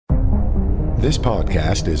This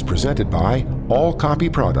podcast is presented by All Copy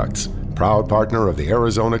Products, proud partner of the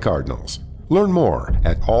Arizona Cardinals. Learn more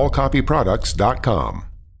at allcopyproducts.com.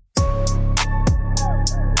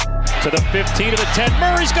 To the 15, to the 10.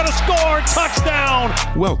 Murray's going to score. Touchdown.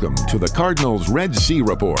 Welcome to the Cardinals Red Sea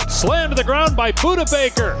Report. Slammed to the ground by Budda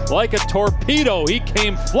Baker. Like a torpedo, he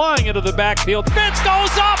came flying into the backfield. Fitz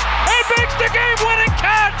goes up and makes the game-winning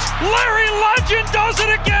catch. Larry Legend does it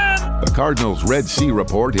again. The Cardinals Red Sea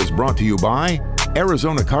Report is brought to you by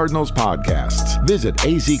Arizona Cardinals Podcasts. Visit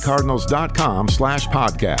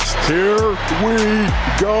azcardinals.com/podcasts. Here we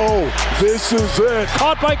go. This is it.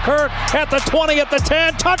 Caught by Kirk at the 20, at the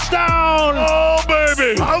 10. Touchdown. Oh,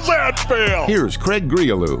 baby. How's that feel? Here's Craig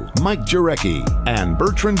Grialou, Mike Jurecki, and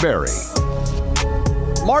Bertrand Berry.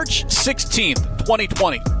 March 16th,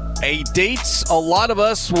 2020. A date a lot of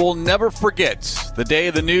us will never forget. The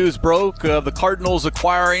day the news broke of the Cardinals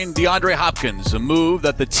acquiring DeAndre Hopkins, a move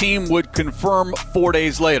that the team would confirm 4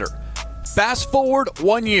 days later. Fast forward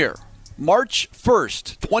 1 year, March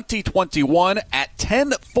 1st, 2021 at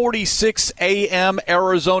 10:46 a.m.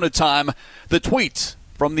 Arizona time, the tweet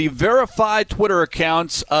from the verified Twitter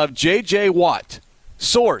accounts of J.J. Watt.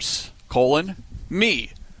 Source,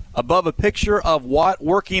 me, above a picture of Watt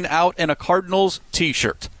working out in a Cardinals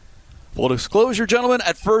t-shirt. Full disclosure, gentlemen,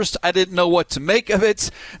 at first I didn't know what to make of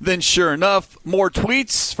it. Then, sure enough, more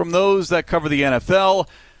tweets from those that cover the NFL.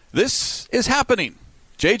 This is happening.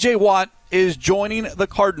 J.J. Watt is joining the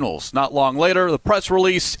Cardinals. Not long later, the press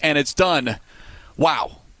release, and it's done.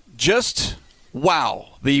 Wow. Just wow.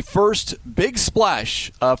 The first big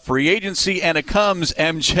splash of free agency, and it comes,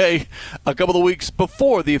 MJ, a couple of weeks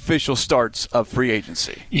before the official starts of free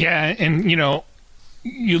agency. Yeah, and,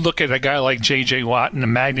 you look at a guy like J.J. Watt and the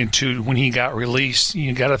magnitude when he got released,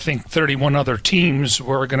 you got to think 31 other teams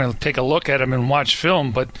were going to take a look at him and watch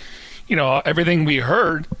film. But, everything we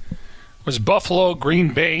heard was Buffalo,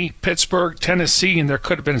 Green Bay, Pittsburgh, Tennessee, and there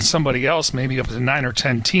could have been somebody else, maybe up to 9 or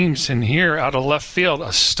 10 teams. And here, out of left field,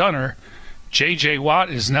 a stunner. J.J. Watt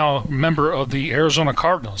is now a member of the Arizona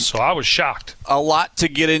Cardinals, so I was shocked. A lot to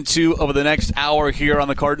get into over the next hour here on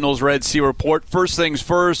the Cardinals Red Sea Report. First things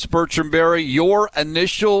first, Bertrand Berry, your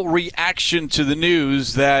initial reaction to the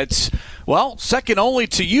news that, well, second only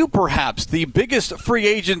to you perhaps, the biggest free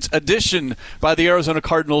agent addition by the Arizona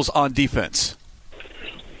Cardinals on defense.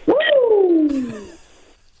 Woo!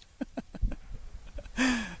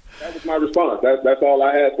 That was my response. That's all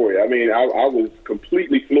I had for you. I mean, I was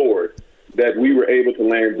completely floored that we were able to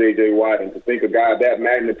land J.J. Watt, and to think a guy of that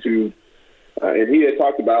magnitude, and he had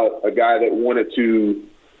talked about a guy that wanted to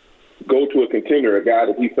go to a contender, a guy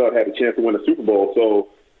that he felt had a chance to win a Super Bowl. So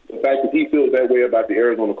the fact that he feels that way about the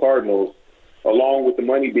Arizona Cardinals, along with the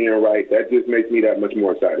money being right, that just makes me that much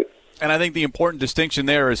more excited. And I think the important distinction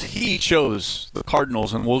there is he chose the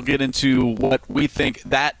Cardinals, and we'll get into what we think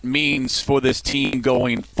that means for this team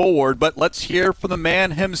going forward. But let's hear from the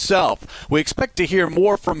man himself. We expect to hear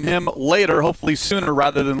more from him later, hopefully sooner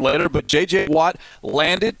rather than later. But J.J. Watt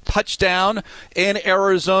landed touchdown in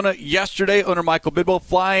Arizona yesterday under Michael Bidwell,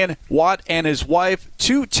 flying Watt and his wife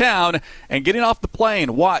to town and getting off the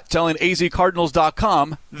plane. Watt telling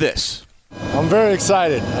azcardinals.com this. I'm very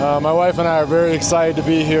excited. My wife and I are very excited to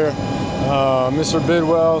be here. Mr.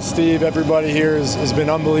 Bidwell, Steve, everybody here has been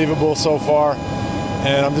unbelievable so far.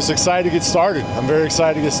 And I'm just excited to get started. I'm very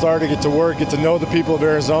excited to get started, get to work, get to know the people of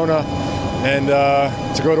Arizona, and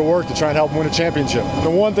to go to work to try and help win a championship. The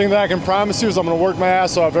one thing that I can promise you is I'm going to work my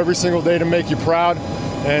ass off every single day to make you proud.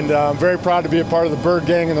 And I'm very proud to be a part of the Bird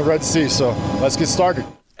Gang in the Red Sea. So let's get started.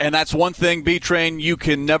 And that's one thing, B-Train, you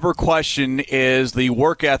can never question is the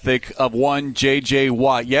work ethic of one J.J.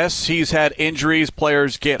 Watt. Yes, he's had injuries,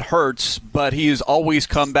 players get hurt, but he has always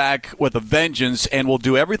come back with a vengeance and will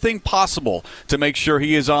do everything possible to make sure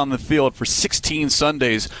he is on the field for 16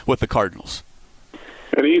 Sundays with the Cardinals.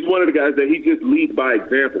 And he's one of the guys that he just leads by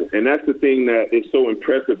example. And that's the thing that is so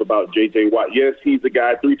impressive about J.J. Watt. Yes, he's a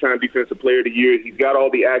guy, 3-time Defensive Player of the Year. He's got all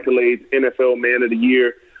the accolades, NFL Man of the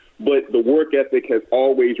Year. But the work ethic has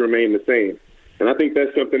always remained the same. And I think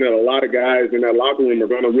that's something that a lot of guys in that locker room are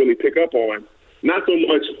going to really pick up on. Not so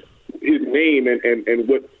much his name and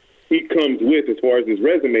what he comes with as far as his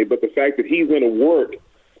resume, but the fact that he's going to work.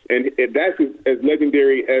 And that's as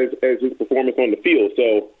legendary as his performance on the field.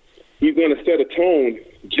 So he's going to set a tone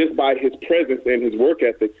just by his presence and his work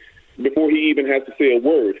ethic before he even has to say a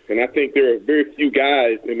word. And I think there are very few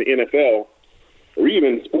guys in the NFL, or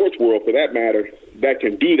even the sports world for that matter, that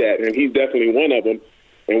can do that, and he's definitely one of them,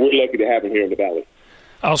 and we're lucky to have him here in the Valley.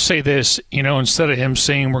 I'll say this, instead of him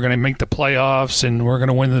saying we're going to make the playoffs and we're going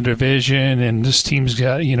to win the division and this team's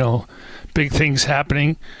got, big things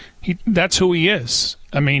happening, that's who he is.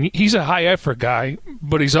 I mean, he's a high-effort guy,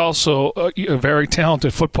 but he's also a very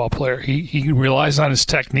talented football player. He relies on his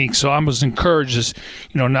technique, so I'm as encouraged as,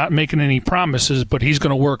 not making any promises, but he's going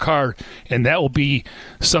to work hard, and that will be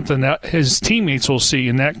something that his teammates will see,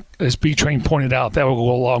 and that, as B-Train pointed out, that will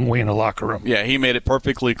go a long way in the locker room. Yeah, he made it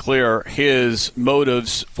perfectly clear his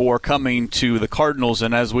motives for coming to the Cardinals,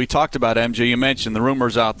 and as we talked about, MJ, you mentioned the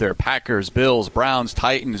rumors out there, Packers, Bills, Browns,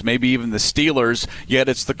 Titans, maybe even the Steelers, yet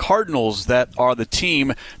it's the Cardinals that are the team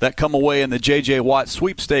that come away in the J.J. Watt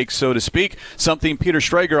sweepstakes, so to speak, something Peter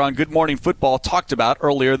Schrager on Good Morning Football talked about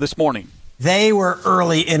earlier this morning. They were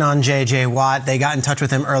early in on J.J. Watt. They got in touch with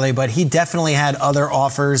him early, but he definitely had other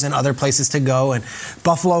offers and other places to go. And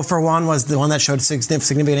Buffalo, for one, was the one that showed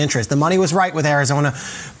significant interest. The money was right with Arizona,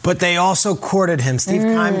 but they also courted him. Steve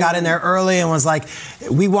Keim got in there early and was like,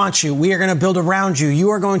 we want you. We are going to build around you. You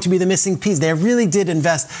are going to be the missing piece. They really did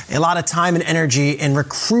invest a lot of time and energy in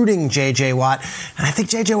recruiting J.J. Watt. And I think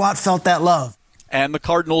J.J. Watt felt that love. And the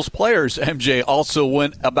Cardinals players, MJ, also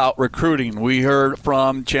went about recruiting. We heard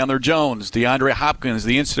from Chandler Jones, DeAndre Hopkins,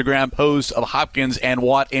 the Instagram post of Hopkins and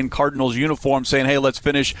Watt in Cardinals uniform saying, hey, let's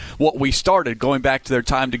finish what we started, going back to their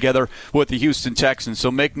time together with the Houston Texans.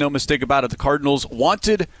 So make no mistake about it, the Cardinals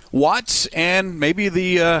wanted Watt, and maybe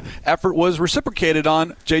the effort was reciprocated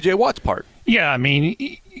on J.J. Watt's part. Yeah, I mean,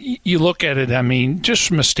 you look at it, I mean, just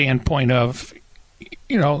from a standpoint of,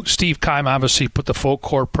 Steve Keim obviously put the full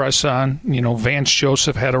court press on. Vance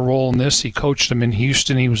Joseph had a role in this. He coached him in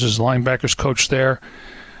Houston. He was his linebackers coach there.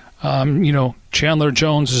 Chandler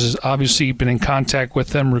Jones has obviously been in contact with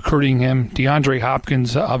them, recruiting him. DeAndre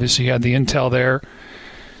Hopkins obviously had the intel there.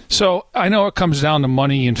 So I know it comes down to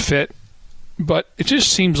money and fit, but it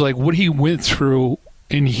just seems like what he went through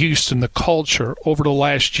in Houston, the culture over the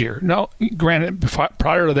last year. Now, granted,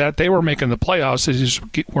 prior to that, they were making the playoffs. They just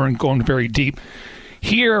weren't going very deep.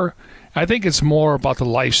 Here, I think it's more about the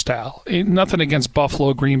lifestyle. Nothing against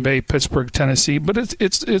Buffalo, Green Bay, Pittsburgh, Tennessee, but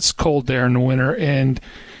it's cold there in the winter. And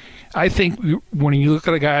I think when you look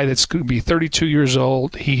at a guy that's going to be 32 years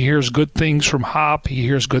old, he hears good things from Hop, he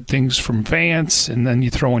hears good things from Vance, and then you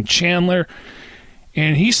throw in Chandler.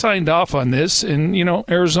 And he signed off on this, and,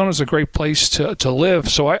 Arizona's a great place to live.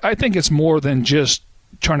 So I think it's more than just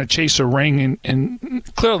trying to chase a ring, and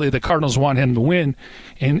clearly the Cardinals want him to win,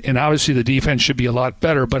 and obviously the defense should be a lot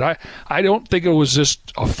better. But I don't think it was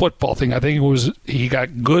just a football thing. I think it was he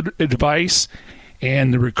got good advice,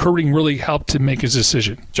 and the recruiting really helped him make his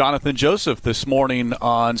decision. Jonathan Joseph this morning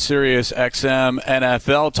on Sirius XM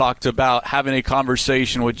NFL talked about having a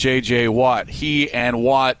conversation with J.J. Watt. He and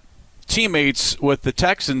Watt teammates with the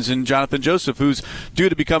Texans, and Jonathan Joseph, who's due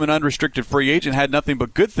to become an unrestricted free agent, had nothing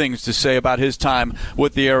but good things to say about his time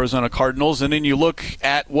with the Arizona Cardinals. And then you look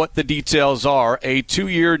at what the details are: a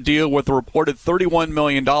 2-year deal with a reported $31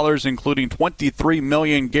 million, including $23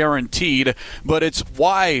 million guaranteed. But it's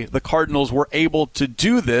why the Cardinals were able to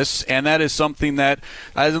do this, and that is something that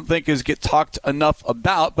I don't think is get talked enough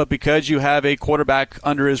about. But because you have a quarterback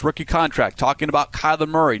under his rookie contract, talking about Kyler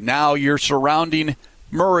Murray, now you're surrounding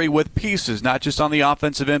Murray with pieces, not just on the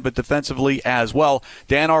offensive end, but defensively as well.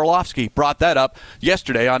 Dan Orlovsky brought that up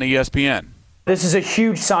yesterday on ESPN. This is a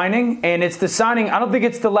huge signing, and it's the signing. I don't think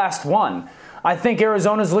it's the last one. I think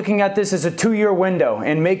Arizona's looking at this as a 2-year window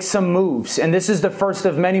and make some moves. And this is the first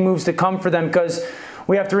of many moves to come for them, because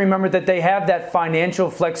we have to remember that they have that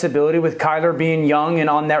financial flexibility with Kyler being young and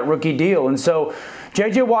on that rookie deal. And so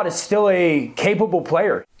J.J. Watt is still a capable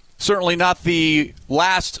player. Certainly not the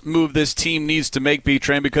last move this team needs to make,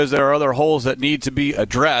 B-Train, because there are other holes that need to be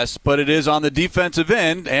addressed, but it is on the defensive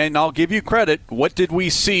end, and I'll give you credit. What did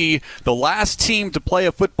we see? The last team to play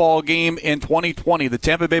a football game in 2020, the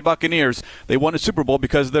Tampa Bay Buccaneers, they won a Super Bowl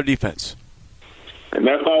because of their defense. And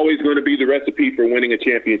that's always going to be the recipe for winning a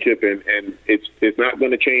championship, and it's not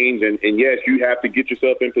going to change. And yes, you have to get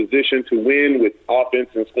yourself in position to win with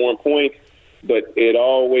offense and scoring points. But it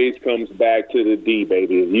always comes back to the D,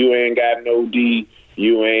 baby. If you ain't got no D,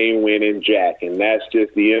 you ain't winning jack. And that's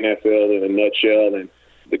just the NFL in a nutshell. And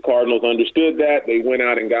the Cardinals understood that. They went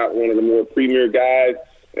out and got one of the more premier guys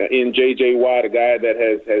in J.J. Watt, a guy that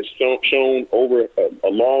has shown over a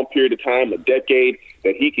long period of time, a decade,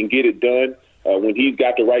 that he can get it done when he's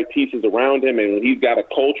got the right pieces around him and when he's got a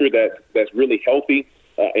culture that's really healthy.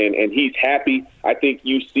 And he's happy. I think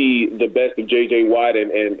you see the best of J.J. Watt,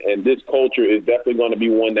 and this culture is definitely going to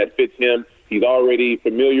be one that fits him. He's already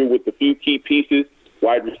familiar with the few key pieces,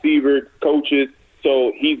 wide receiver, coaches,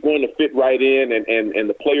 so he's going to fit right in, and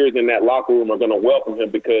the players in that locker room are going to welcome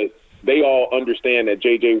him because they all understand that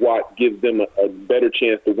J.J. Watt gives them a better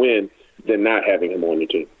chance to win than not having him on the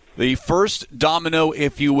team. The first domino,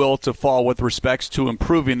 if you will, to fall with respects to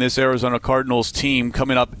improving this Arizona Cardinals team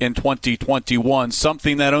coming up in 2021.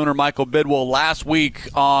 Something that owner Michael Bidwell last week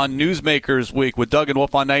on Newsmakers Week with Doug and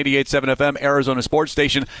Wolf on 98.7 FM, Arizona Sports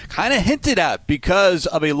Station, kind of hinted at because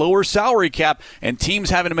of a lower salary cap and teams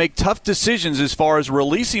having to make tough decisions as far as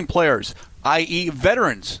releasing players, i.e.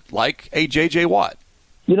 veterans like a J.J. Watt.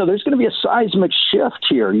 There's going to be a seismic shift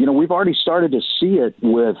here. We've already started to see it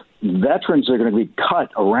with veterans that are going to be cut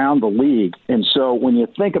around the league. And so when you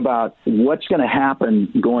think about what's going to happen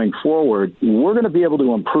going forward, we're going to be able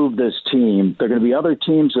to improve this team. There are going to be other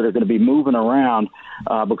teams that are going to be moving around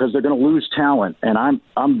because they're going to lose talent. And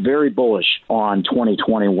I'm very bullish on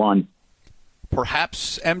 2021.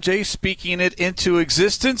 Perhaps MJ speaking it into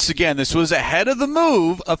existence. Again, this was ahead of the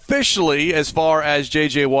move officially as far as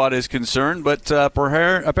J.J. Watt is concerned, but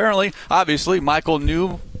apparently, obviously, Michael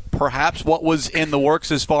knew perhaps what was in the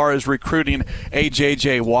works as far as recruiting a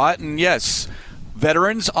J.J. Watt. And yes,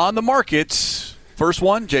 veterans on the market. First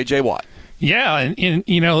one, J.J. Watt. Yeah, and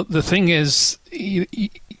the thing is,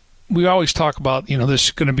 we always talk about, this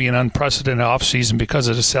is going to be an unprecedented offseason because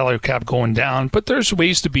of the salary cap going down, but there's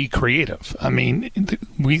ways to be creative. I mean,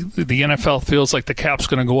 the NFL feels like the cap's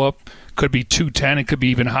going to go up. Could be 210. It could be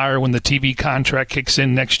even higher when the TV contract kicks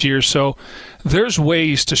in next year. So there's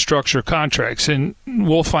ways to structure contracts, and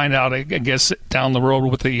we'll find out, I guess, down the road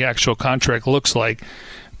what the actual contract looks like.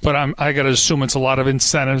 But I got to assume it's a lot of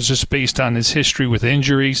incentives just based on his history with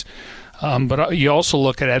injuries. But you also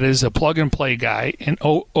look at it as a plug-and-play guy. And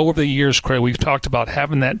over the years, Craig, we've talked about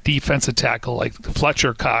having that defensive tackle like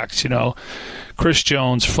Fletcher Cox, Chris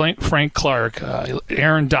Jones, Frank Clark,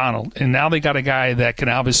 Aaron Donald. And now they got a guy that can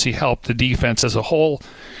obviously help the defense as a whole.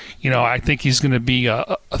 I think he's going to be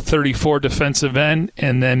a 34 defensive end,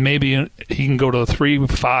 and then maybe he can go to a 3,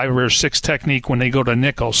 5, or 6 technique when they go to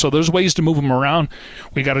nickel. So there's ways to move him around.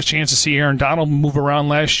 We got a chance to see Aaron Donald move around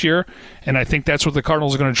last year, and I think that's what the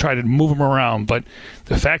Cardinals are going to try to move him around. But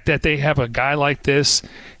the fact that they have a guy like this,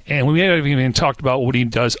 and we haven't even talked about what he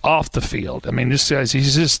does off the field. I mean, this guy's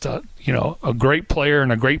he's just a great player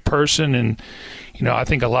and a great person, and I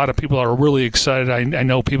think a lot of people are really excited. I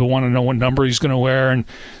know people want to know what number he's going to wear, and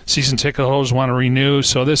season ticket holders want to renew.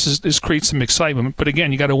 So this creates some excitement. But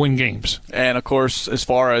again, you got to win games. And of course, as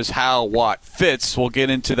far as how Watt fits, we'll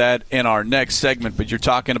get into that in our next segment. But you're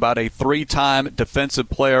talking about a 3-time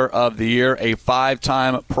Defensive Player of the Year, a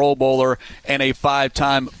 5-time Pro Bowler, and a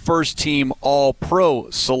 5-time First-Team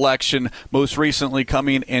All-Pro selection. Most recently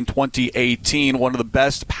coming in 2018, one of the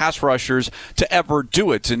best pass rushers to ever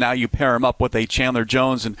do it. And now you pair him up with a Chandler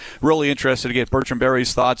Jones, and really interested to get Bertrand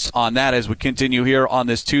Berry's thoughts on that as we continue here on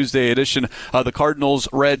this Tuesday edition of the Cardinals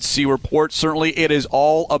Red Sea Report. Certainly it is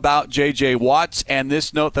all about J.J. Watt, and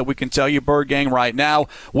this note that we can tell you, Bird Gang, right now,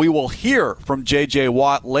 we will hear from J.J.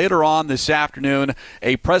 Watt later on this afternoon,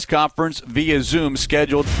 a press conference via Zoom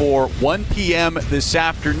scheduled for 1 p.m. this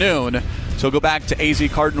afternoon. So go back to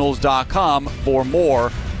azcardinals.com for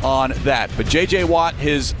more on that. But J.J. Watt,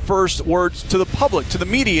 his first words to the public, to the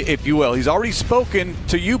media, if you will. He's already spoken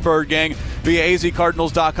to you, Bird Gang, via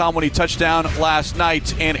azcardinals.com when he touched down last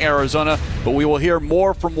night in Arizona. But we will hear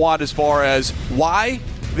more from Watt as far as why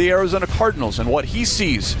the Arizona Cardinals and what he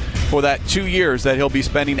sees for that 2 years that he'll be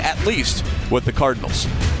spending at least with the Cardinals.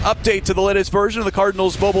 Update to the latest version of the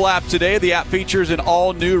Cardinals mobile app today. The app features an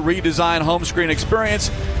all-new redesigned home screen experience.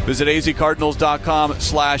 Visit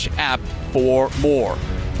azcardinals.com/app for more.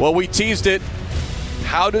 Well, we teased it.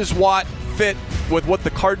 How does Watt fit with what the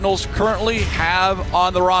Cardinals currently have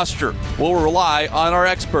on the roster? We'll rely on our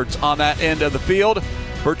experts on that end of the field.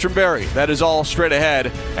 Bertrand Berry, that is all straight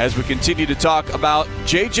ahead as we continue to talk about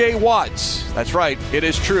J.J. Watt. That's right, it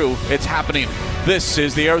is true, it's happening. This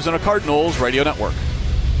is the Arizona Cardinals Radio Network.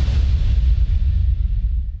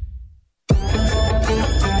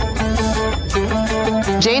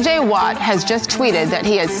 J.J. Watt has just tweeted that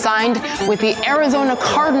he has signed with the Arizona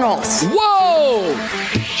Cardinals. Whoa!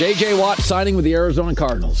 J.J. Watt signing with the Arizona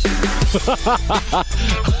Cardinals.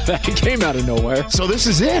 That came out of nowhere. So this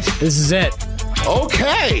is it? This is it.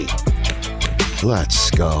 Okay.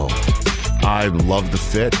 Let's go. I love the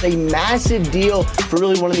fit. A massive deal for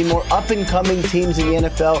really one of the more up-and-coming teams in the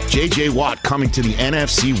NFL. J.J. Watt coming to the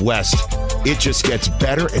NFC West. It just gets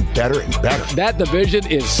better and better and better. That division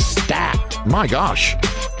is stacked. My gosh.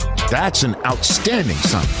 That's an outstanding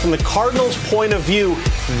sign. From the Cardinals' point of view,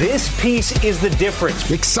 this piece is the difference.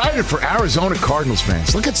 Excited for Arizona Cardinals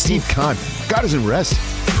fans. Look at Steve Kahn. Got his arrest.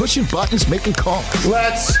 Pushing buttons, making calls.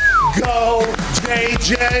 Let's go,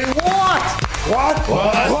 J.J. Watt! What?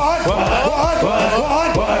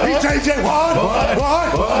 He J.J.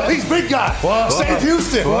 Watt? What? He's big guy. Saved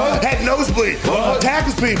Houston. Had nosebleed.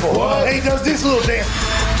 Tackles people. He does this little dance.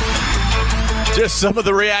 Just some of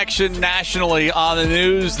the reaction nationally on the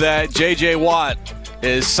news that J.J. Watt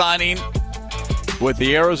is signing with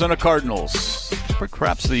the Arizona Cardinals.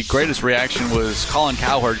 Perhaps the greatest reaction was Colin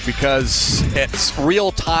Cowherd, because it's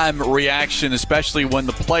real-time reaction, especially when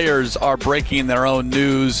the players are breaking their own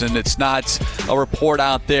news and it's not a report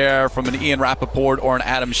out there from an Ian Rappaport or an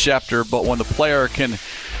Adam Schefter, but when the player can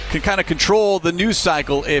kind of control the news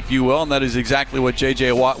cycle, if you will, and that is exactly what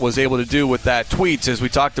J.J. Watt was able to do with that tweet, as we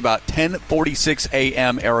talked about, 10:46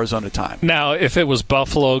 a.m. Arizona time. Now, if it was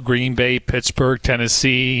Buffalo, Green Bay, Pittsburgh,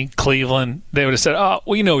 Tennessee, Cleveland, they would have said, oh,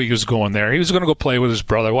 we know he was going there. He was going to go play with his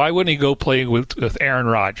brother. Why wouldn't he go play with Aaron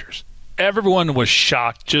Rodgers? Everyone was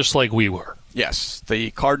shocked, just like we were. Yes,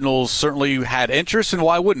 the Cardinals certainly had interest, and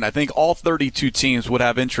why wouldn't? I think all 32 teams would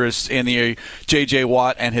have interest in the J.J.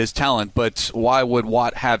 Watt and his talent, but why would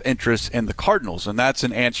Watt have interest in the Cardinals? And that's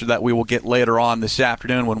an answer that we will get later on this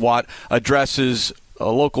afternoon when Watt addresses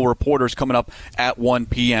local reporters coming up at 1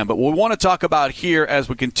 p.m. But what we want to talk about here as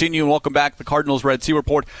we continue, and welcome back to the Cardinals Red Sea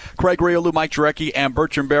Report, Craig Riolu, Mike Jurecki, and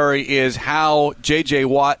Bertrand Berry, is how J.J.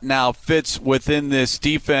 Watt now fits within this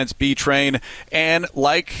defense, B-Train, and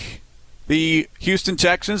like the Houston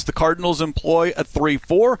Texans, the Cardinals employ a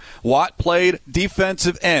 3-4. Watt played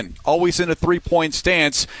defensive end, always in a three-point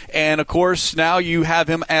stance. And, of course, now you have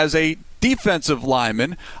him as a defensive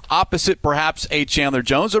lineman opposite perhaps a Chandler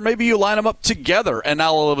Jones, or maybe you line them up together, and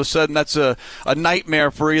now all of a sudden that's a nightmare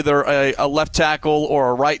for either a left tackle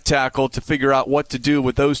or a right tackle to figure out what to do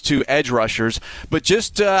with those two edge rushers. But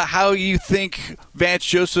just how you think Vance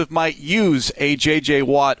Joseph might use a J.J.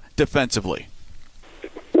 Watt defensively.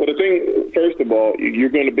 Well, the thing, first of all, you're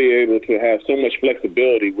going to be able to have so much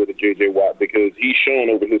flexibility with a J.J. Watt because he's shown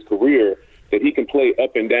over his career that he can play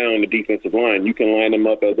up and down the defensive line. You can line him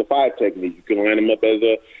up as a 5 technique. You can line him up as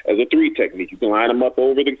a 3 technique. You can line him up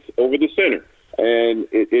over the center. And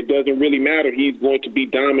it doesn't really matter. He's going to be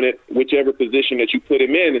dominant whichever position that you put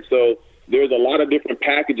him in. And so there's a lot of different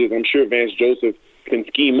packages I'm sure Vance Joseph can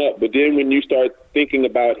scheme up. But then when you start thinking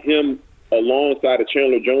about him alongside of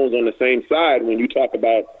Chandler Jones on the same side, when you talk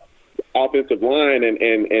about offensive line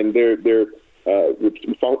and their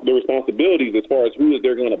responsibilities as far as who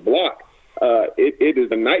they're going to block, it is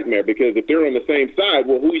a nightmare because if they're on the same side,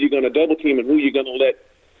 well, who are you going to double team and who are you going to let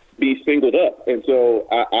be singled up? And so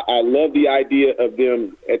I love the idea of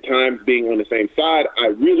them at times being on the same side. I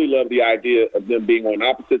really love the idea of them being on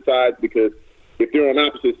opposite sides because if they're on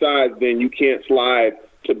opposite sides, then you can't slide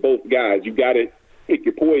to both guys. You got to pick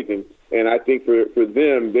your poison. And I think for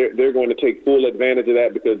them, they're going to take full advantage of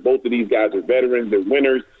that because both of these guys are veterans, they're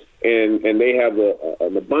winners, and they have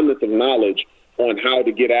an abundance of knowledge on how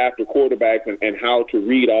to get after quarterbacks and how to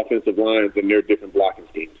read offensive lines and their different blocking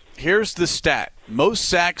schemes. Here's the stat. Most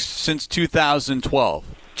sacks since 2012.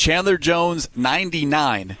 Chandler Jones,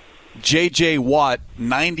 99. J.J. Watt,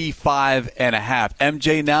 95.5.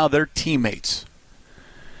 MJ, now they're teammates.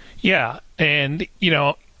 Yeah, and,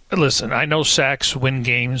 listen, I know sacks win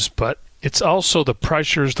games, but it's also the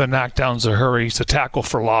pressures, the knockdowns, the hurries, the tackle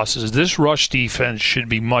for losses. This rush defense should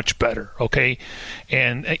be much better, okay?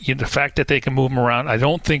 And the fact that they can move them around, I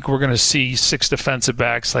don't think we're going to see 6 defensive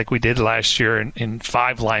backs like we did last year and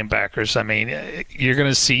 5 linebackers. I mean, you're going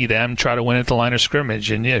to see them try to win at the line of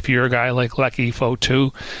scrimmage. And if you're a guy like Lecky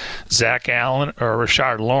Fotu, Zach Allen, or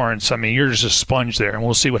Rashard Lawrence, I mean, you're just a sponge there. And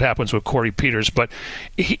we'll see what happens with Corey Peters. But,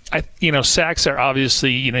 sacks are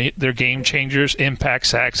obviously, they're game changers. Impact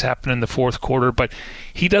sacks happen in the fourth quarter, but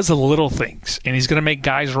he does the little things, and he's going to make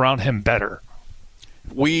guys around him better.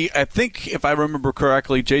 I think, if I remember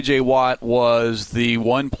correctly, J.J. Watt was the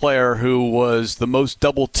one player who was the most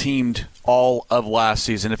double-teamed all of last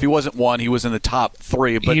season. If he wasn't one, he was in the top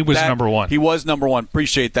 3. But he was number 1. He was number 1.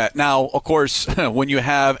 Appreciate that. Now, of course, when you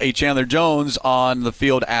have a Chandler Jones on the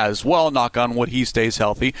field as well, knock on wood, he stays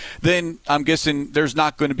healthy, then I'm guessing there's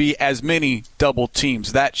not going to be as many double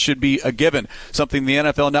teams. That should be a given, something the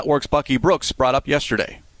NFL Network's Bucky Brooks brought up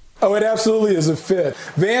yesterday. Oh, it absolutely is a fit.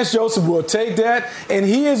 Vance Joseph will take that, and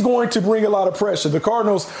he is going to bring a lot of pressure. The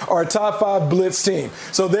Cardinals are a top 5 blitz team,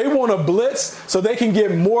 so they want to blitz so they can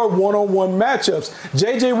get more one-on-one matchups.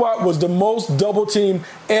 J.J. Watt was the most double-teamed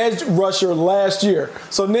edge rusher last year,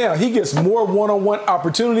 so now he gets more one-on-one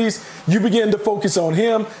opportunities. You begin to focus on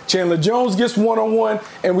him. Chandler Jones gets one-on-one,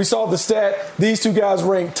 and we saw the stat. These two guys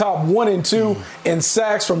ranked top 1 and 2 in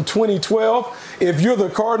sacks from 2012. If you're the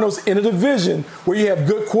Cardinals in a division where you have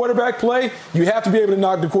good quarterback play, you have to be able to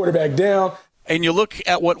knock the quarterback down. And you look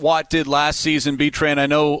at what Watt did last season, B-Train. I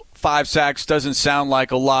know 5 sacks doesn't sound like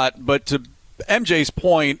a lot, but to MJ's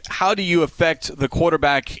point, how do you affect the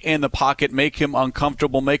quarterback in the pocket, make him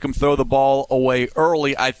uncomfortable, make him throw the ball away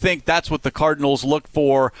early? I think that's what the Cardinals look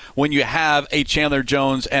for when you have a Chandler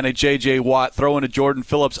Jones and a J.J. Watt throwing to Jordan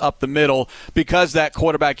Phillips up the middle, because that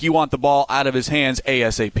quarterback, you want the ball out of his hands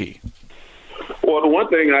ASAP. Well, the one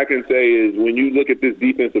thing I can say is when you look at this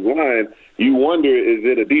defensive line, you wonder, is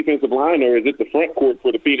it a defensive line or is it the front court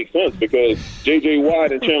for the Phoenix Suns? Because J.J.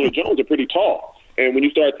 Watt and Chandler Jones are pretty tall. And when you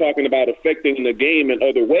start talking about affecting the game in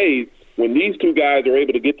other ways, when these two guys are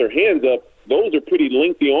able to get their hands up, those are pretty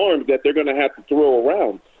lengthy arms that they're going to have to throw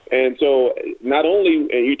around. And so not only,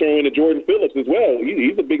 and you throw in a Jordan Phillips as well,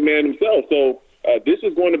 he's a big man himself. So this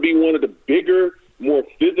is going to be one of the bigger, more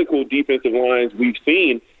physical defensive lines we've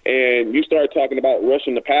seen. And you start talking about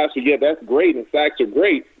rushing the passer, yeah, that's great, and sacks are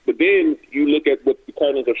great. But then you look at what the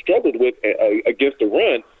Cardinals have struggled with against the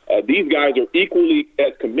run. These guys are equally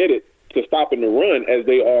as committed to stopping the run as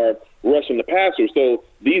they are rushing the passer. So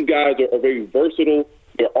these guys are very versatile.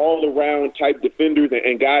 They're all-around type defenders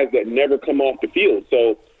and guys that never come off the field.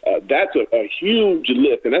 So that's a huge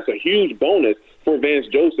lift, and that's a huge bonus for Vance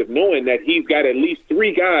Joseph, knowing that he's got at least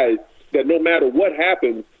three guys that no matter what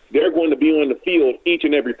happens, they're going to be on the field each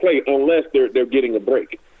and every play unless they're getting a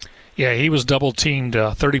break. Yeah, he was double-teamed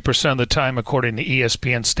 30% of the time, according to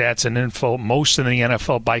ESPN stats and info, most in the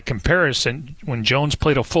NFL. By comparison, when Jones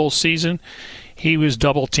played a full season, he was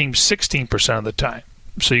double-teamed 16% of the time.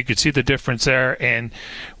 So you could see the difference there. And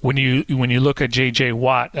when you look at J.J.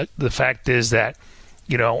 Watt, the fact is that,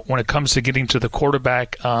 when it comes to getting to the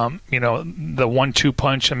quarterback, the 1-2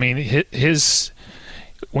 punch, I mean,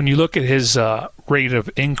 when you look at his rate of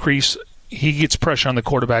increase, he gets pressure on the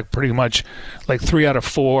quarterback pretty much like 3 out of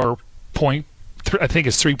 4 I think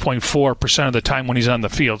it's 3.4% of the time when he's on the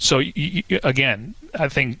field. So, again, I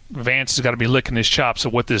think Vance has got to be licking his chops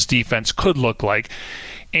of what this defense could look like.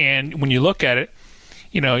 And when you look at it,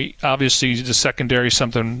 obviously the secondary is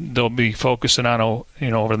something they'll be focusing on,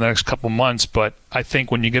 over the next couple months. But I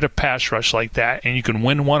think when you get a pass rush like that and you can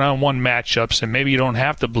win one-on-one matchups and maybe you don't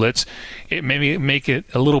have to blitz, it maybe make it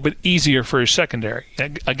a little bit easier for your secondary.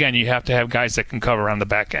 Again, you have to have guys that can cover on the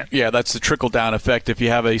back end. Yeah, that's the trickle-down effect. If you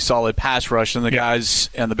have a solid pass rush, and the guys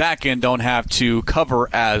on the back end don't have to cover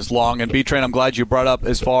as long. And B-Train, I'm glad you brought up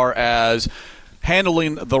as far as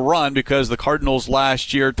handling the run, because the Cardinals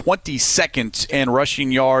last year, 22nd in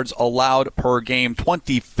rushing yards allowed per game,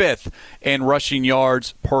 25th in rushing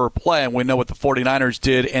yards per play. And we know what the 49ers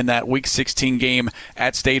did in that Week 16 game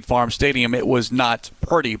at State Farm Stadium. It was not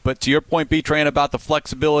pretty. But to your point, B-Train, about the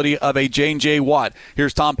flexibility of a J.J. Watt,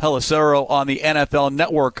 here's Tom Pelissero on the NFL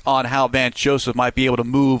Network on how Vance Joseph might be able to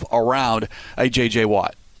move around a J.J.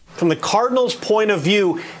 Watt. From the Cardinals' point of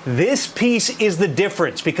view, this piece is the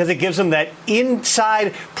difference because it gives them that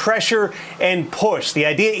inside pressure and push. The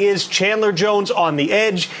idea is Chandler Jones on the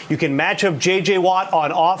edge. You can match up J.J. Watt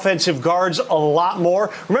on offensive guards a lot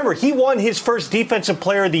more. Remember, he won his first Defensive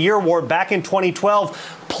Player of the Year award back in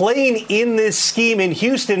 2012 playing in this scheme in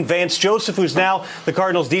Houston. Vance Joseph, who's now the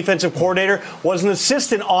Cardinals' defensive coordinator, was an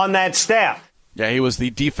assistant on that staff. Yeah, he was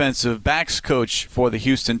the defensive backs coach for the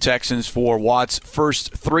Houston Texans for Watt's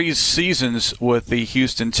first 3 seasons with the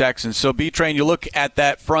Houston Texans. So, B-Train, you look at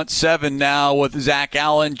that front seven now with Zach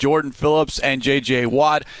Allen, Jordan Phillips, and J.J.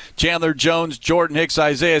 Watt, Chandler Jones, Jordan Hicks,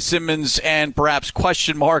 Isaiah Simmons, and perhaps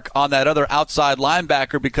question mark on that other outside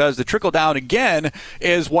linebacker, because the trickle-down, again,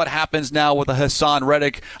 is what happens now with a Hassan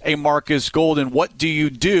Reddick, a Marcus Golden. What do you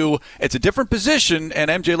do? It's a different position, and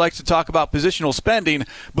MJ likes to talk about positional spending,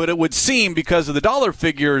 but it would seem, because of the dollar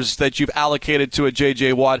figures that you've allocated to a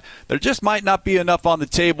J.J. Watt, there just might not be enough on the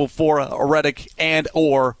table for a Reddick and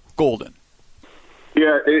or Golden.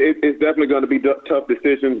 Yeah, it's definitely going to be tough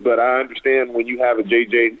decisions, but I understand when you have a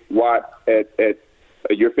J.J. Watt at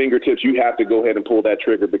your fingertips, you have to go ahead and pull that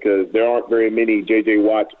trigger because there aren't very many J.J.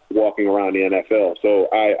 Watts walking around the NFL. So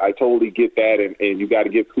I totally get that, and you got to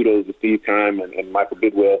give kudos to Steve Keim and Michael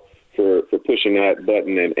Bidwell for pushing that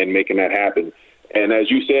button and making that happen. And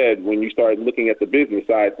as you said, when you start looking at the business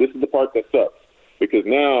side, this is the part that sucks because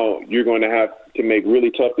now you're going to have to make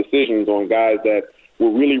really tough decisions on guys that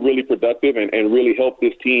were really, really productive and really helped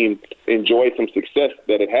this team enjoy some success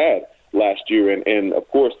that it had last year. And of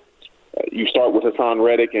course, you start with Hassan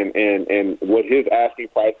Reddick and what his asking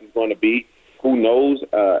price is going to be. Who knows?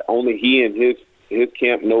 Only he and his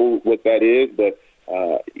camp know what that is. But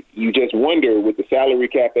you just wonder with the salary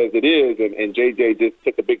cap as it is, and JJ just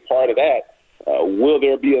took a big part of that. Will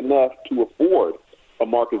there be enough to afford a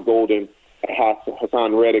Marcus Golden, a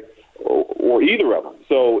Hassan Reddick, or either of them?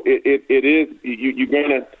 So it is you're going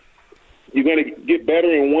to you're going to get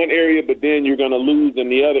better in one area, but then you're going to lose in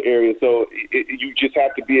the other area. So you just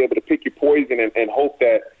have to be able to pick your poison and hope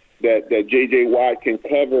that J.J. Watt can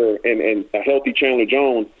cover and a healthy Chandler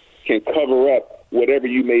Jones can cover up whatever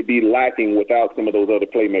you may be lacking without some of those other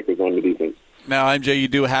playmakers on the defense. Now, MJ, you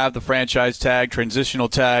do have the franchise tag, transitional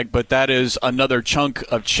tag, but that is another chunk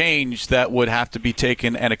of change that would have to be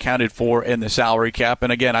taken and accounted for in the salary cap.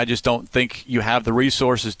 And again, I just don't think you have the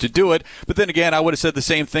resources to do it. But then again, I would have said the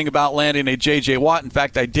same thing about landing a J.J. Watt. In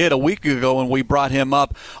fact, I did a week ago when we brought him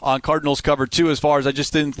up on Cardinals Cover 2, as far as I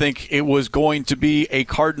just didn't think it was going to be a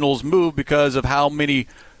Cardinals move because of how many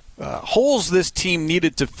holes this team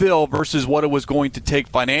needed to fill versus what it was going to take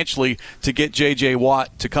financially to get J.J.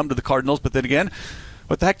 Watt to come to the Cardinals. But then again,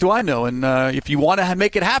 what the heck do I know? And if you want to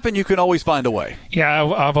make it happen, you can always find a way. Yeah,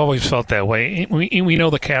 I've always felt that way. We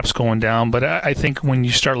know the cap's going down, but I think when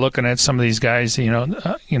you start looking at some of these guys, a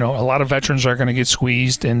lot of veterans are going to get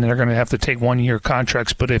squeezed, and they're going to have to take 1-year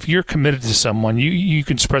contracts. But if you're committed to someone, you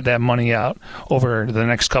can spread that money out over the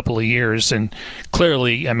next couple of years. And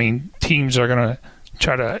clearly, I mean, teams are going to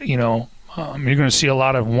try to, you're going to see a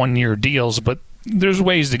lot of 1-year deals, but there's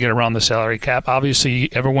ways to get around the salary cap.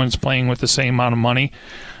 Obviously, everyone's playing with the same amount of money.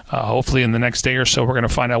 Hopefully in the next day or so, we're going to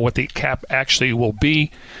find out what the cap actually will be,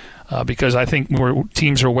 because I think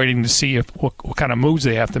teams are waiting to see what kind of moves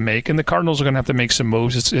they have to make, and the Cardinals are going to have to make some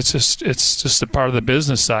moves. It's just a part of the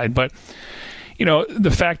business side. But,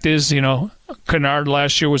 the fact is, Kennard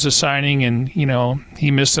last year was a signing, and, he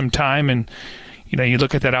missed some time, and you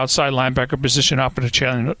look at that outside linebacker position opposite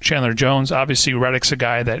Chandler Jones. Obviously, Reddick's a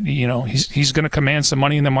guy that, he's going to command some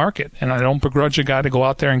money in the market. And I don't begrudge a guy to go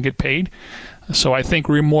out there and get paid. So I think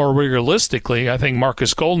more realistically, I think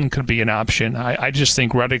Marcus Golden could be an option. I just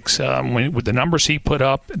think Reddick's, with the numbers he put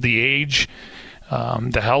up, the age,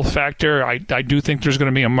 the health factor, I do think there's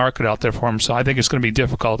going to be a market out there for him. So I think it's going to be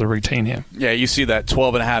difficult to retain him. Yeah, you see that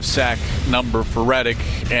 12.5 sack number for Reddick,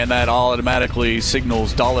 and that automatically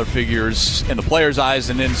signals dollar figures in the player's eyes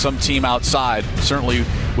and in some team outside. Certainly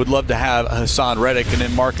would love to have Hassan Reddick. And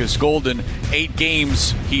then Marcus Golden, 8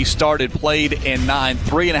 games he started, played in 9,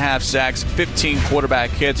 3.5 sacks, 15 quarterback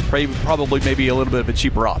hits, probably maybe a little bit of a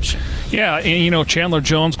cheaper option. Yeah, and Chandler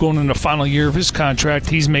Jones going in the final year of his contract,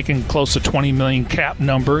 he's making close to $20 million cap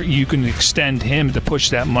number. You can extend him to push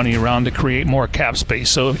that money around to create more cap space.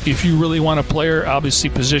 So if you really want a player, obviously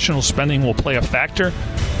positional spending will play a factor,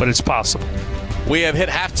 but it's possible. We have hit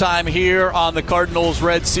halftime here on the Cardinals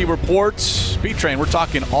Red Sea Report. B-Train, we're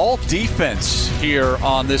talking all defense here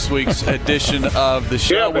on this week's edition of the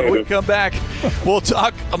show. When we come back, we'll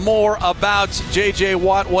talk more about J.J.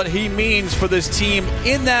 Watt, what he means for this team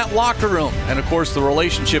in that locker room, and, of course, the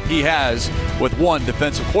relationship he has with one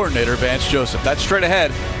defensive coordinator, Vance Joseph. That's straight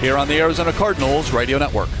ahead here on the Arizona Cardinals Radio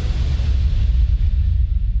Network.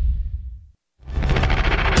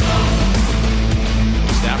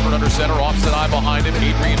 Under center, offset eye behind him.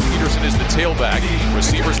 Adrian Peterson is the tailback.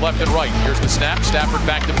 Receivers left and right. Here's the snap. Stafford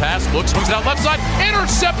back to pass. Looks, swings it out left side.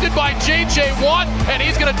 Intercepted by J.J. Watt, and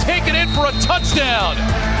he's going to take it in for a touchdown.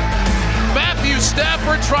 Matthew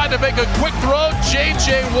Stafford tried to make a quick throw.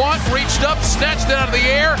 J.J. Watt reached up, snatched it out of the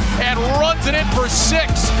air, and runs it in for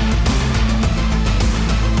 6.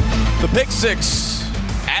 The pick 6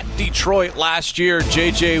 at Detroit last year.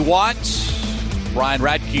 J.J. Watt, Brian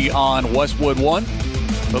Radke on Westwood One.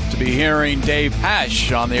 Hope to be hearing Dave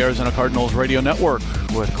Pasch on the Arizona Cardinals Radio Network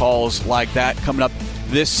with calls like that coming up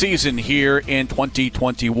this season here in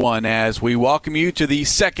 2021 as we welcome you to the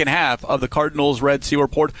second half of the Cardinals Red Sea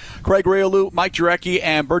Report. Craig Riolu, Mike Jurecki,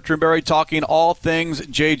 and Bertrand Berry talking all things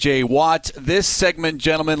J.J. Watt. This segment,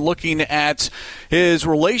 gentlemen, looking at his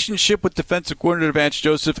relationship with defensive coordinator Vance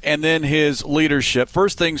Joseph and then his leadership.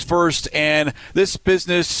 First things first, and this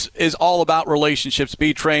business is all about relationships,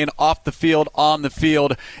 B-Train, off the field, on the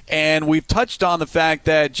field. And we've touched on the fact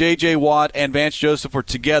that J.J. Watt and Vance Joseph were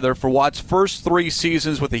together for Watt's first 3 seasons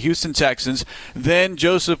with the Houston Texans. Then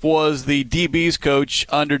Joseph was the DB's coach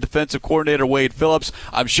under defensive coordinator Wade Phillips.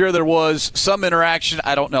 I'm sure there was some interaction.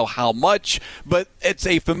 I don't know how much, but it's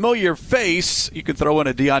a familiar face. You can throw in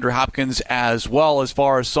a DeAndre Hopkins as well as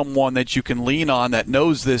far as someone that you can lean on that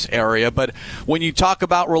knows this area. But when you talk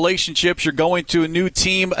about relationships, you're going to a new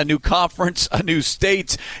team, a new conference, a new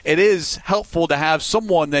state. It is helpful to have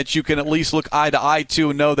someone that you can at least look eye to eye to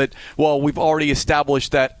and know that, well, we've already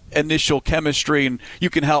established that initial chemistry, and you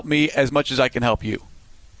can help me as much as I can help you.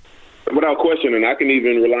 Without question, and I can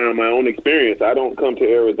even rely on my own experience. I don't come to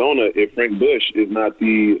Arizona if Frank Bush is not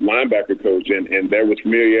the linebacker coach, and there was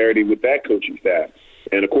familiarity with that coaching staff.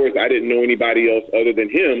 And, of course, I didn't know anybody else other than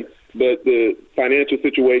him, but the financial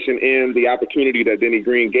situation and the opportunity that Denny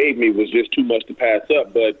Green gave me was just too much to pass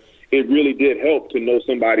up. But it really did help to know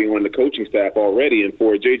somebody on the coaching staff already. And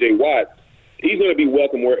for J.J. Watt, he's going to be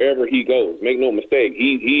welcome wherever he goes. Make no mistake.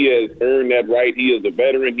 He has earned that right. He is a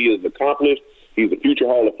veteran. He is accomplished. He's a future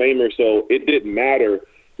Hall of Famer. So it didn't matter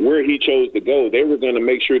where he chose to go. They were going to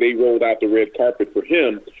make sure they rolled out the red carpet for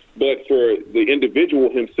him. But for the individual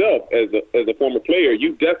himself, as a former player,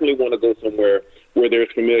 you definitely want to go somewhere where there's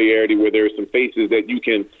familiarity, where there's some faces that you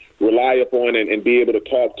can rely upon and be able to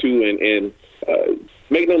talk to and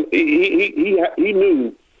make them. He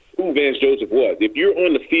knew who Vance Joseph was. If you're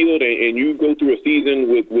on the field and you go through a season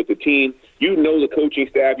with the team, you know the coaching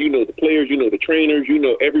staff, you know the players, you know the trainers, you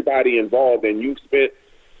know everybody involved, and you've spent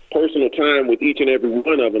personal time with each and every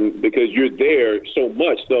one of them because you're there so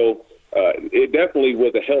much. So it definitely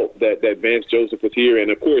was a help that Vance Joseph was here.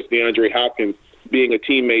 And, of course, DeAndre Hopkins being a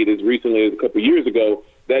teammate as recently as a couple of years ago,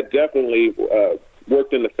 that definitely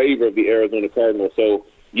worked in the favor of the Arizona Cardinals. So,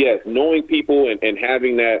 yes, knowing people and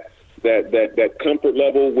having that comfort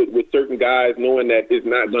level with certain guys, knowing that it's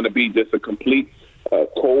not going to be just a complete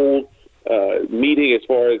cold meeting as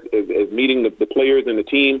far as meeting the players and the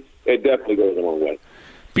team, it definitely goes a long way.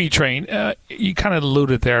 B-Train, you kind of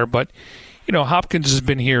alluded there, but, you know, Hopkins has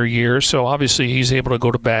been here a year, so obviously he's able to go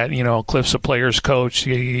to bat. You know, Cliff's a player's coach.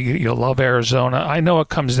 You love Arizona. I know it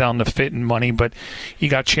comes down to fit and money, but you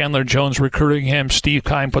got Chandler Jones recruiting him. Steve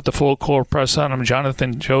Keim put the full court press on him.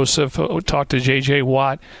 Jonathan Joseph talked to J.J.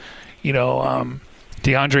 Watt. You know,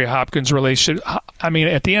 DeAndre Hopkins relationship. I mean,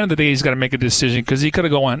 at the end of the day, he's got to make a decision because he could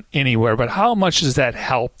have gone anywhere. But how much does that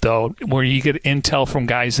help, though, where you get intel from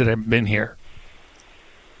guys that have been here?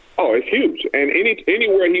 Oh, it's huge. And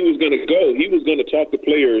anywhere he was going to go, he was going to talk to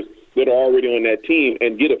players that are already on that team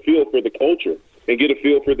and get a feel for the culture and get a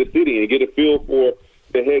feel for the city and get a feel for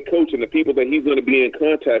the head coach and the people that he's going to be in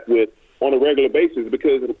contact with on a regular basis,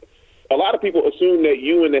 because a lot of people assume that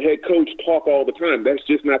you and the head coach talk all the time. That's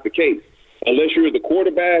just not the case. Unless you're the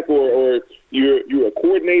quarterback or you're a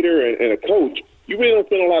coordinator and a coach, you really don't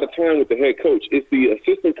spend a lot of time with the head coach. It's the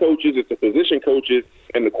assistant coaches, it's the position coaches,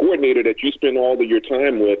 and the coordinator that you spend all of your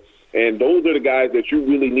time with. And those are the guys that you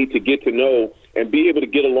really need to get to know and be able to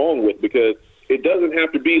get along with, because it doesn't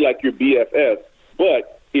have to be like your BFF.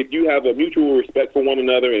 But if you have a mutual respect for one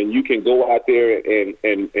another and you can go out there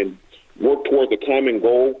and work towards a common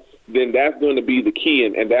goal, then that's going to be the key,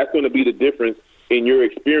 and that's going to be the difference in your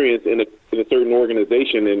experience in a certain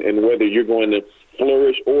organization and whether you're going to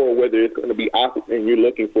flourish or whether it's going to be opposite and you're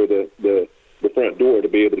looking for the front door to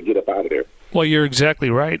be able to get up out of there. Well, you're exactly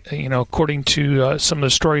right. You know, according to some of the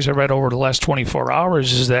stories I read over the last 24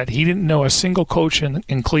 hours, is that he didn't know a single coach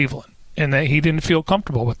in Cleveland, and that he didn't feel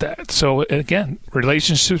comfortable with that. So, again,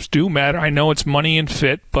 relationships do matter. I know it's money and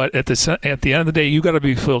fit, but at the end of the day, you got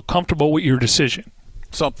to feel comfortable with your decision.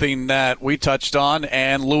 Something that we touched on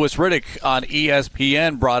and Louis Riddick on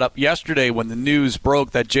ESPN brought up yesterday when the news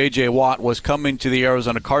broke that J.J. Watt was coming to the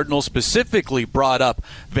Arizona Cardinals, specifically brought up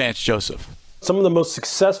Vance Joseph. Some of the most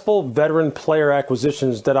successful veteran player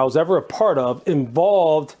acquisitions that I was ever a part of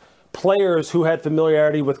involved players who had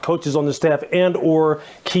familiarity with coaches on the staff and or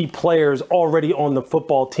key players already on the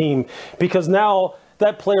football team, because now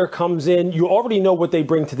that player comes in, you already know what they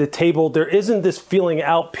bring to the table. There isn't this feeling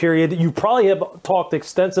out period. You probably have talked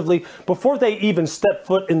extensively before they even step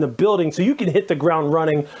foot in the building, so you can hit the ground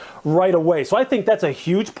running right away. So I think that's a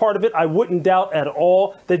huge part of it. I wouldn't doubt at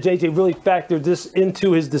all that JJ really factored this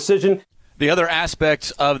into his decision. The other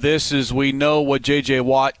aspect of this is we know what J.J.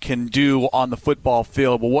 Watt can do on the football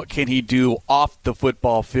field, but what can he do off the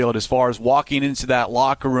football field as far as walking into that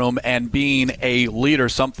locker room and being a leader,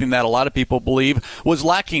 something that a lot of people believe was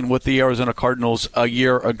lacking with the Arizona Cardinals a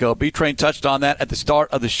year ago. B-Train touched on that at the start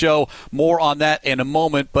of the show. More on that in a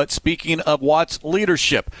moment. But speaking of Watt's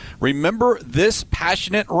leadership, remember this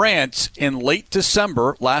passionate rant in late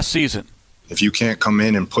December last season. If you can't come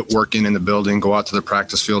in and put work in the building, go out to the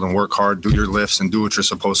practice field and work hard, do your lifts and do what you're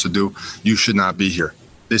supposed to do, you should not be here.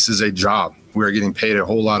 This is a job. We are getting paid a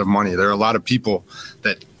whole lot of money. There are a lot of people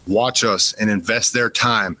that watch us and invest their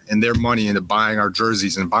time and their money into buying our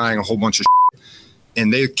jerseys and buying a whole bunch of shit,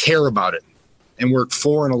 and they care about it. And we're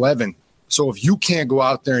 4-11. So if you can't go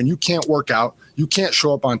out there and you can't work out, you can't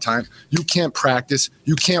show up on time, you can't practice,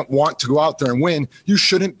 you can't want to go out there and win, you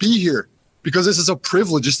shouldn't be here. Because this is a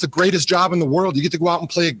privilege. It's the greatest job in the world. You get to go out and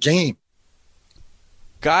play a game.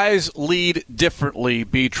 Guys lead differently,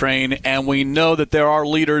 B-Train, and we know that there are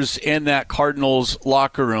leaders in that Cardinals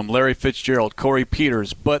locker room, Larry Fitzgerald, Corey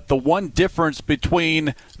Peters. But the one difference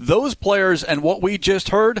between those players and what we just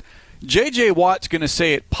heard, J.J. Watt's going to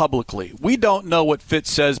say it publicly. We don't know what Fitz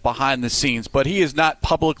says behind the scenes, but he is not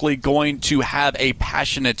publicly going to have a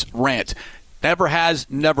passionate rant. Never has,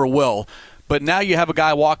 never will. but now you have a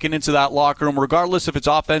guy walking into that locker room, regardless if it's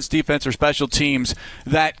offense, defense, or special teams,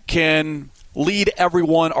 that can lead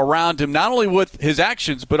everyone around him, not only with his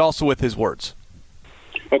actions, but also with his words.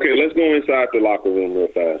 Okay, let's go inside the locker room real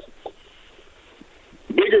fast.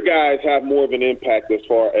 Bigger guys have more of an impact as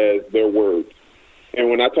far as their words. And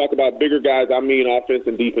when I talk about bigger guys, I mean offense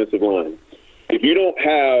and defensive line. If you don't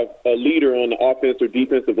have a leader on the offense or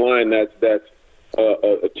defensive line that's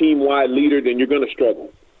a team-wide leader, then you're going to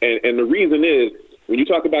struggle. And the reason is, when you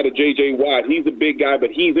talk about a J.J. Watt, he's a big guy, but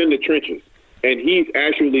he's in the trenches. And he's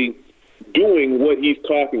actually doing what he's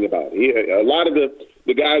talking about. A lot of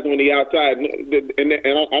the guys on the outside, and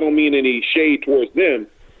I don't mean any shade towards them,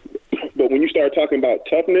 but when you start talking about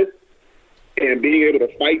toughness and being able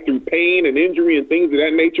to fight through pain and injury and things of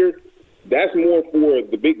that nature, that's more for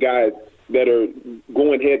the big guys that are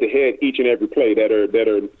going head-to-head each and every play, that are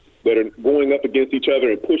going up against each other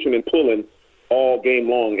and pushing and pulling all game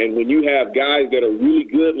long. And when you have guys that are really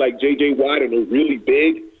good like J.J. Watt and are really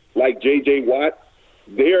big like J.J. Watt,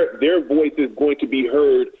 their voice is going to be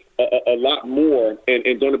heard a lot more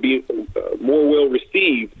and going to be more well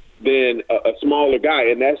received than a smaller guy.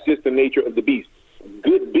 And that's just the nature of the beast.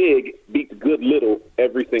 Good big beats good little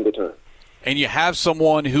every single time. And you have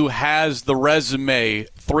someone who has the resume,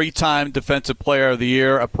 3-time Defensive Player of the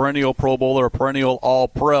Year, a perennial Pro Bowler, a perennial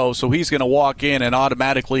All-Pro, so he's going to walk in and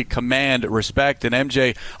automatically command respect. And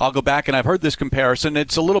MJ, I'll go back, and I've heard this comparison.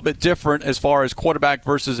 It's a little bit different as far as quarterback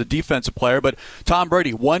versus a defensive player, but Tom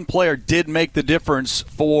Brady, one player did make the difference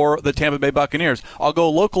for the Tampa Bay Buccaneers. I'll go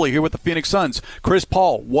locally here with the Phoenix Suns. Chris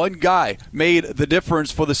Paul, one guy made the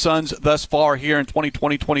difference for the Suns thus far here in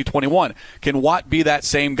 2020-2021. Can Watt be that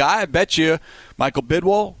same guy? I bet you Michael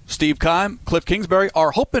Bidwell, Steve Keim, Cliff Kingsbury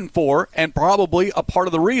are hoping for, and probably a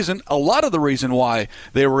lot of the reason why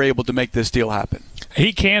they were able to make this deal happen.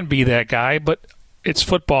 He can be that guy, but it's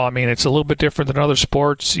football. I mean, it's a little bit different than other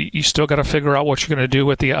sports. You still got to figure out what you're going to do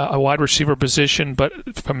with the wide receiver position.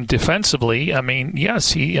 But from defensively, I mean,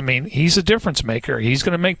 yes, he's a difference maker. He's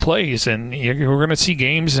going to make plays, and you're going to see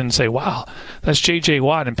games and say, "Wow, that's J.J.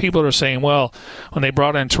 Watt." And people are saying, "Well, when they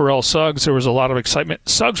brought in Terrell Suggs, there was a lot of excitement."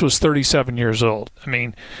 Suggs was 37 years old. I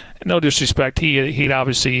mean, no disrespect, he'd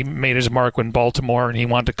obviously made his mark in Baltimore, and he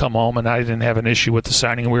wanted to come home, and I didn't have an issue with the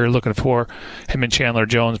signing. We were looking for him and Chandler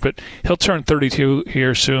Jones, but he'll turn 32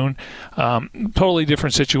 here soon. Totally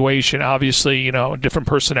different situation, obviously, different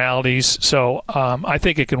personalities. So I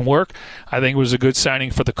think it can work. I think it was a good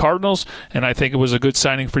signing for the Cardinals, and I think it was a good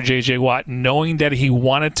signing for J.J. Watt, knowing that he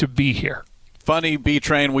wanted to be here. Funny,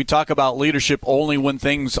 B-Train, we talk about leadership only when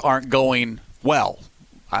things aren't going well.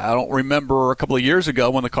 I don't remember a couple of years ago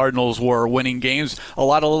when the Cardinals were winning games, a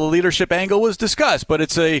lot of the leadership angle was discussed, but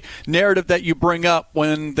it's a narrative that you bring up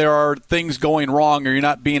when there are things going wrong or you're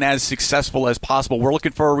not being as successful as possible. We're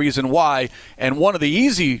looking for a reason why, and one of the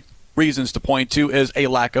easy reasons to point to is a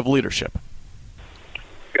lack of leadership.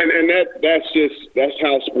 And that's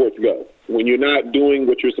how sports go. When you're not doing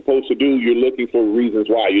what you're supposed to do, you're looking for reasons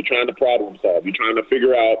why. You're trying to problem solve. You're trying to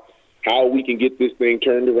figure out how we can get this thing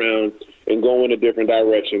turned around and go in a different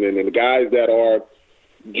direction. And then the guys that are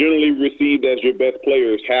generally received as your best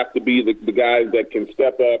players have to be the guys that can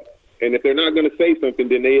step up. And if they're not going to say something,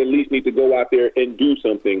 then they at least need to go out there and do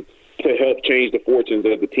something to help change the fortunes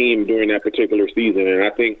of the team during that particular season. And I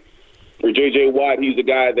think for J.J. Watt, he's a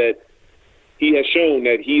guy that he has shown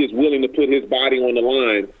that he is willing to put his body on the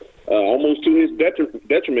line, almost to his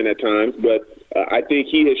detriment at times. But I think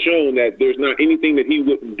he has shown that there's not anything that he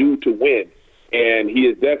wouldn't do to win. And he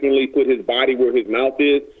has definitely put his body where his mouth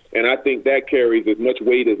is. And I think that carries as much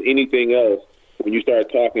weight as anything else when you start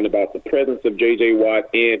talking about the presence of J.J. Watt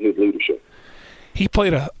and his leadership. He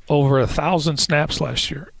played over 1,000 snaps last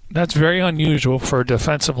year. That's very unusual for a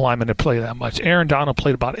defensive lineman to play that much. Aaron Donald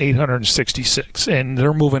played about 866, and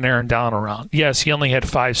they're moving Aaron Donald around. Yes, he only had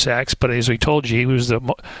 5 sacks, but as we told you,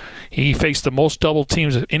 he faced the most double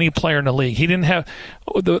teams of any player in the league. He didn't have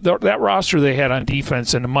that roster they had on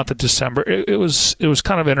defense in the month of December. It was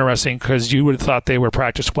kind of interesting because you would have thought they were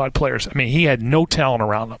practice squad players. I mean, he had no talent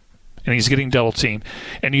around him, and he's getting double teamed.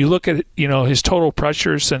 And you look at his total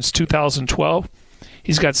pressures since 2012.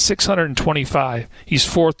 He's got 625. He's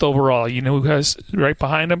 4th overall. You know who has right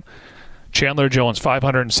behind him? Chandler Jones,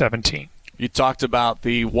 517. You talked about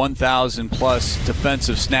the 1,000-plus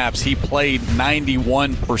defensive snaps. He played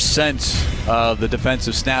 91% of the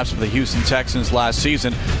defensive snaps for the Houston Texans last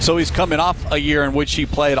season. So he's coming off a year in which he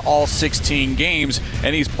played all 16 games,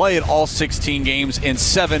 and he's played all 16 games in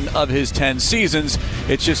 7 of his 10 seasons.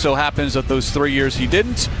 It just so happens that those 3 years he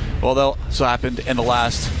didn't. Well, that also happened in the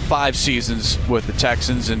last 5 seasons with the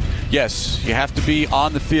Texans. And, yes, you have to be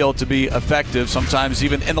on the field to be effective, sometimes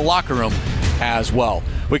even in the locker room as well.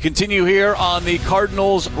 We continue here on the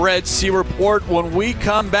Cardinals Red Sea Report. When we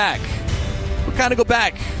come back, we kind of go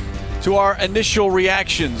back to our initial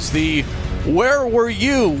reactions, the Where Were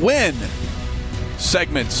You When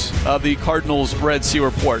segments of the Cardinals Red Sea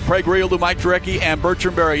Report. Craig Riolu, Mike Jurecki, and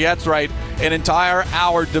Bertrand Barriette's right. An entire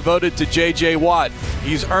hour devoted to J.J. Watt.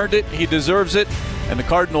 He's earned it. He deserves it. And the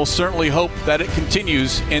Cardinals certainly hope that it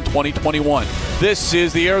continues in 2021. This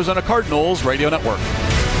is the Arizona Cardinals Radio Network.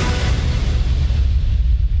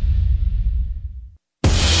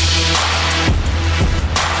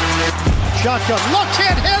 Shotgun. Luck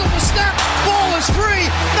can't handle the snap. Ball is free.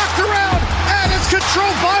 Knocked around. And it's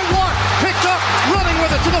controlled by Watt. Picked up. Running with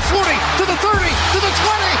it to the 40, to the 30, to the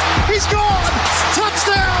 20. He's gone.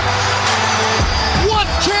 Touchdown. What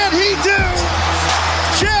can he do?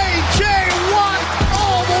 J.J. Watt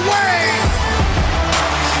all the way.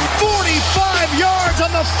 45 yards on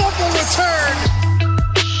the fumble return.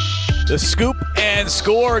 The scoop and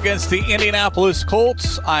score against the Indianapolis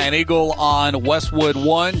Colts. Ian Eagle on Westwood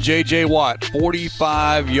 1. J.J. Watt,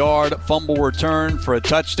 45-yard fumble return for a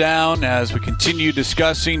touchdown. As we continue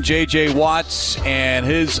discussing J.J. Watt and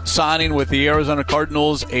his signing with the Arizona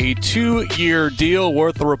Cardinals, a 2-year deal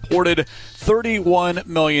worth a reported $31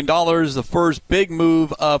 million, the first big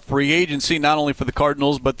move of free agency, not only for the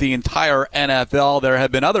Cardinals, but the entire NFL. There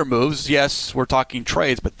have been other moves. Yes, we're talking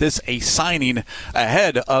trades, but this a signing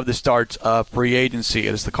ahead of the start of free agency.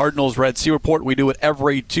 It is the Cardinals Red Sea Report. We do it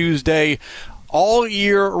every Tuesday, all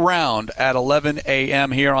year round at 11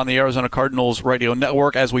 a.m. here on the Arizona Cardinals Radio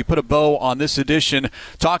Network, as we put a bow on this edition,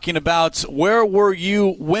 talking about where were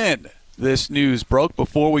you when this news broke.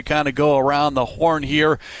 Before we kind of go around the horn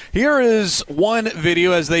here is one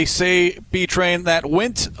video, as they say, B-Train, that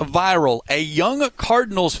went viral. A young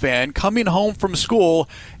Cardinals fan coming home from school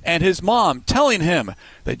and his mom telling him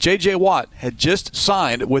that J.J. Watt had just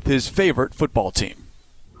signed with his favorite football team.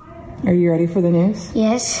 Are you ready for the news?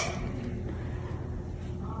 Yes.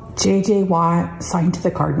 J.J. Watt signed to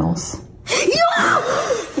the Cardinals.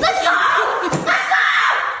 Let's go!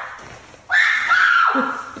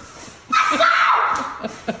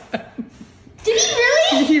 Did he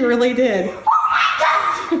really? He really did. Oh my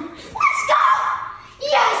God! Let's go!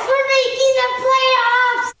 Yes, we're making the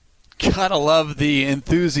playoffs! Gotta love the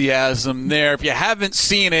enthusiasm there. If you haven't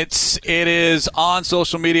seen it, it is on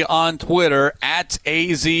social media, on Twitter, at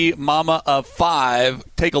AZMama5.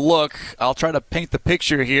 Take a look. I'll try to paint the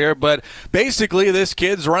picture here, but basically this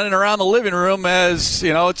kid's running around the living room as,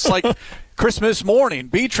 you know, it's like Christmas morning.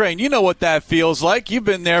 B-Train, you know what that feels like. You've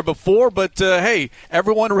been there before, but hey,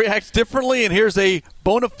 everyone reacts differently, and here's a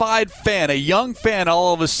bona fide fan, a young fan.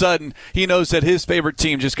 All of a sudden, he knows that his favorite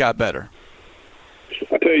team just got better.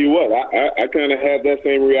 I tell you what, I kind of had that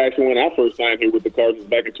same reaction when I first signed here with the Cardinals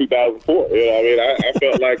back in 2004. You know, I mean, I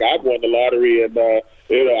felt like I'd won the lottery, and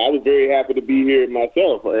you know, I was very happy to be here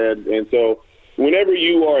myself. And so, whenever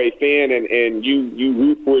you are a fan and you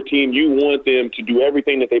root for a team, you want them to do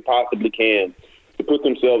everything that they possibly can to put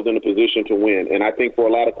themselves in a position to win. And I think for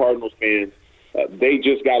a lot of Cardinals fans, they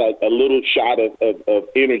just got a little shot of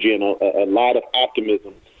energy and a lot of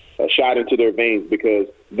optimism shot into their veins, because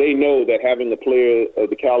they know that having a player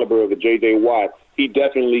of the caliber of a J.J. Watt, he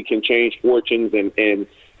definitely can change fortunes. And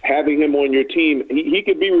having him on your team, he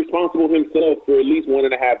could be responsible himself for at least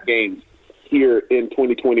 1.5 games here in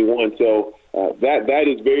 2021. So that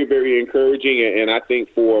is very, very encouraging. And I think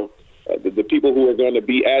for the people who are going to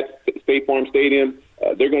be at State Farm Stadium,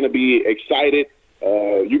 they're going to be excited.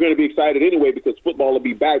 You're going to be excited anyway, because football will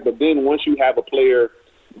be back. But then once you have a player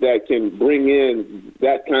that can bring in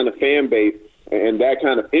that kind of fan base and that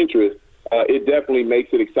kind of interest, it definitely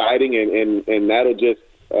makes it exciting, and that'll just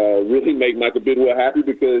really make Michael Bidwell happy,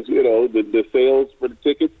 because, you know, the sales for the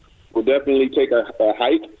tickets will definitely take a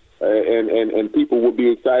hike, and people will be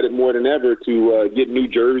excited more than ever to get new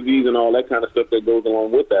jerseys and all that kind of stuff that goes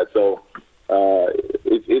along with that. So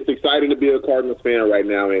it's exciting to be a Cardinals fan right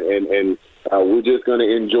now, and we're just going to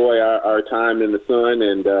enjoy our time in the sun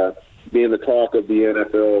and being the talk of the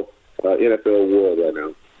NFL world right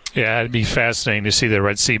now. Yeah, it'd be fascinating to see the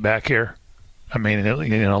Red Sea back here. I mean,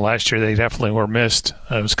 you know, last year they definitely were missed.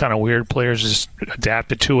 It was kind of weird. Players just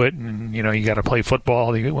adapted to it, and you know, you got to play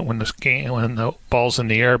football when the ball's in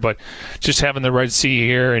the air. But just having the Red Sea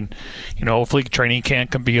here, and you know, hopefully training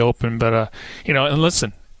camp can be open. But you know, and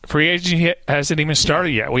listen, free agency hasn't even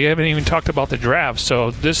started yet. We haven't even talked about the draft.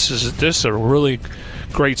 So this is a really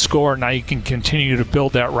great score. Now you can continue to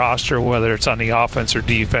build that roster, whether it's on the offense or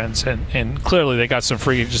defense, and clearly they got some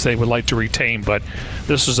free agents they would like to retain, but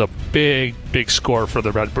this is a big big score for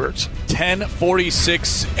the Redbirds.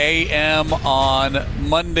 10:46 a.m. on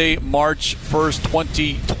Monday, March 1st,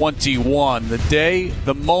 2021. The day,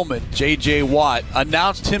 the moment J.J. Watt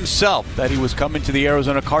announced himself that he was coming to the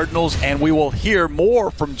Arizona Cardinals, and we will hear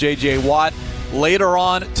more from J.J. Watt later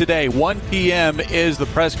on today. 1 p.m. is the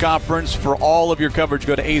press conference. For all of your coverage,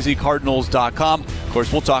 go to azcardinals.com. Of course,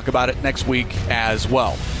 we'll talk about it next week as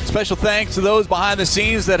well. Special thanks to those behind the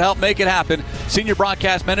scenes that helped make it happen. Senior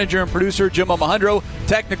broadcast manager and producer Jim Omohundro,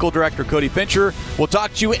 technical director Cody Fincher. We'll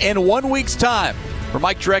talk to you in 1 week's time. For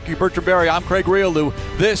Mike Jurecki, Bertrand Berry, I'm Craig Riolu.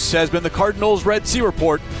 This has been the Cardinals Red Sea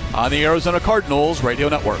Report on the Arizona Cardinals Radio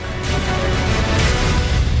Network.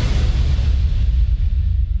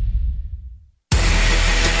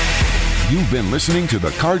 You've been listening to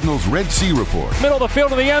the Cardinals Red Sea Report. Middle of the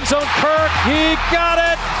field to the end zone. Kirk, he got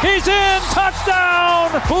it. He's in.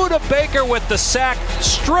 Touchdown. Budda Baker with the sack.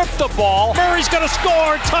 Stripped the ball. Murray's going to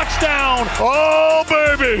score. Touchdown. Oh,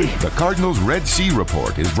 baby. The Cardinals Red Sea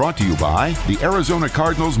Report is brought to you by the Arizona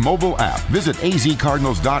Cardinals mobile app. Visit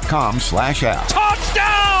azcardinals.com/app.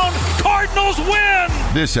 Touchdown. Cardinals win.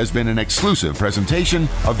 This has been an exclusive presentation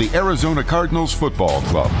of the Arizona Cardinals Football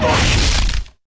Club.